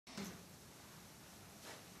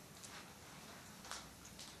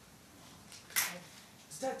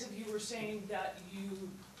Detective, you were saying that you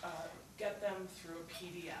get them through a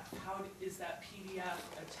PDF. How is that PDF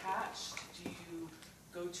attached? Do you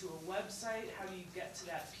go to a website? How do you get to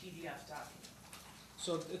that PDF document?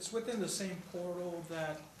 So it's within the same portal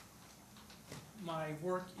that my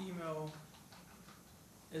work email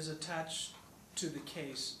is attached to the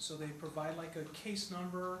case. So they provide like a case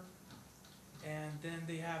number, and then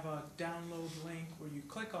they have a download link where you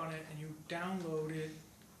click on it and you download it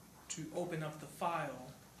to open up the file.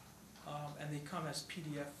 And they come as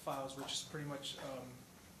PDF files, which is pretty much,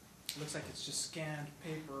 looks like it's just scanned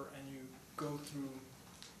paper, and you go through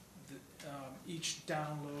the, each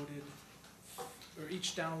download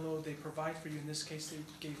they provide for you. In this case, they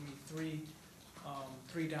gave me three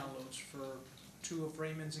downloads, for 2 of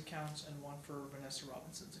Raymond's accounts and 1 for Vanessa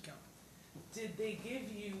Robinson's account. Did they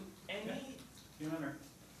give you any? Your Honor,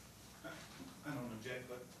 I don't object,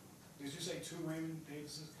 but did you say 2 Raymond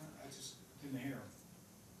Davis's accounts? I just didn't hear them.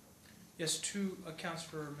 Yes, 2 accounts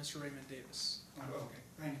for Mr. Raymond Davis. Oh, okay,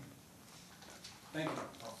 thank you. Thank you,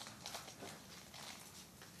 officer.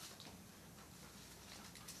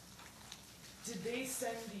 Did they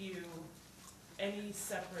send you any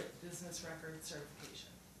separate business record certification?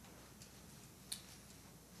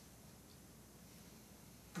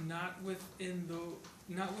 Not within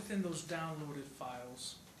those downloaded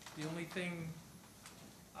files. The only thing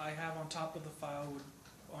I have on top of the file would,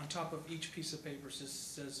 on top of each piece of paper,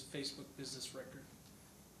 says Facebook business record.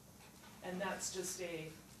 And that's just a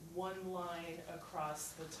 1 line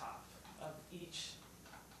across the top of each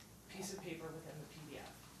piece of paper within the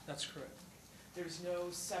PDF. That's correct. There's no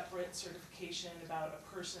separate certification about a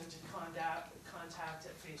person to contact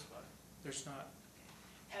at Facebook. There's not.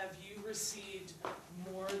 Have you received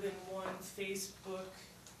more than 1 Facebook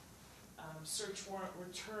search warrant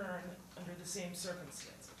return under the same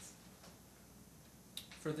circumstances?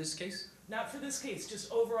 For this case? Not for this case,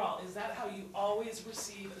 just overall. Is that how you always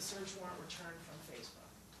receive a search warrant return from Facebook?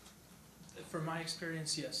 From my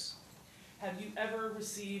experience, yes. Have you ever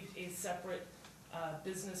received a separate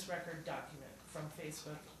business record document from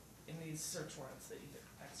Facebook in these search warrants that you've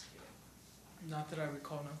executed? Not that I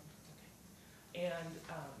recall, no. Okay. And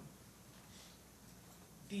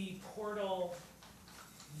the portal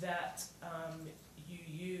that you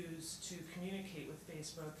use to communicate with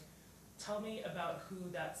Facebook, tell me about who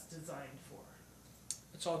that's designed for.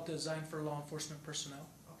 It's all designed for law enforcement personnel.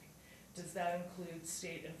 Okay. Does that include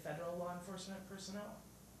state and federal law enforcement personnel?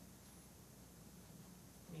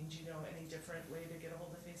 I mean, do you know any different way to get a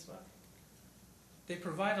hold of Facebook? They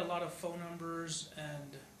provide a lot of phone numbers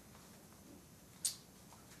and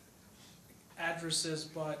addresses,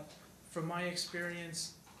 but from my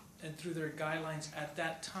experience and through their guidelines at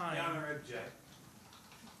that time. Your Honor, object.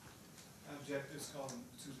 Object is called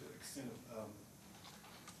to the extent of,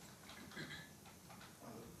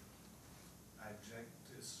 I object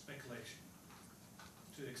to speculation,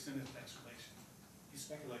 to the extent of speculation. He's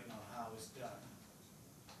speculating on how it's done.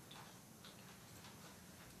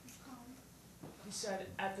 You said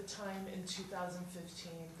at the time in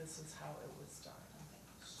 2015, this is how it was done.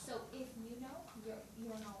 So if you know,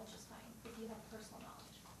 your knowledge is fine, if you have personal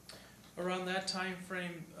knowledge. Around that time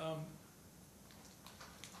frame,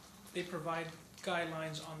 they provide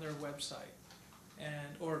guidelines on their website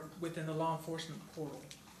or within the law enforcement portal.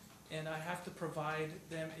 And I have to provide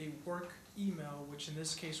them a work email, which in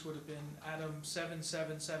this case would have been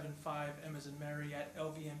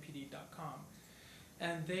adam7775m@lvmpd.com.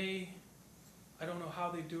 And they, I don't know how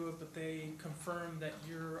they do it, but they confirm that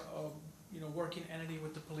you're a working entity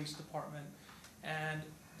with the police department, and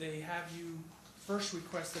they have you first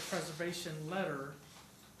request a preservation letter,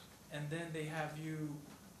 and then they have you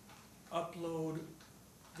upload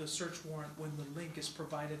the search warrant when the link is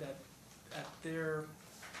provided at their,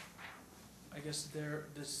 I guess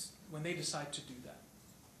when they decide to do that.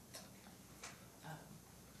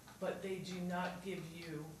 But they do not give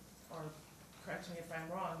you, or correct me if I'm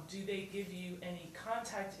wrong, do they give you any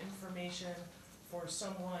contact information for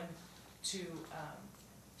someone to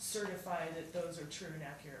certify that those are true and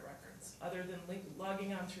accurate records? Other than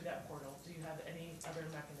logging on through that portal, do you have any other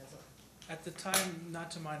mechanism? At the time,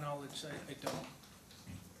 not to my knowledge, I don't.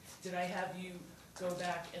 Did I have you go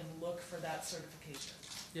back and look for that certification?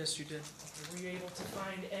 Yes, you did. Okay. Were you able to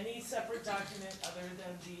find any separate document other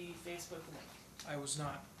than the Facebook link? I was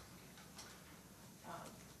not.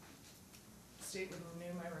 State would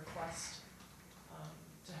renew my request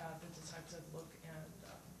to have the detective look and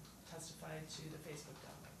testify to the Facebook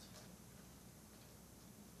downloads.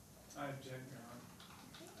 I object, Your Honor.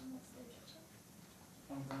 Okay, and what's the objection?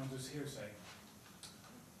 On grounds of hearsay.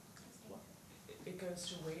 It goes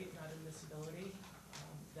to weight, not admissibility.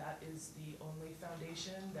 That is is the only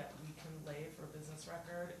foundation that we can lay for business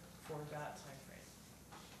record for that timeframe.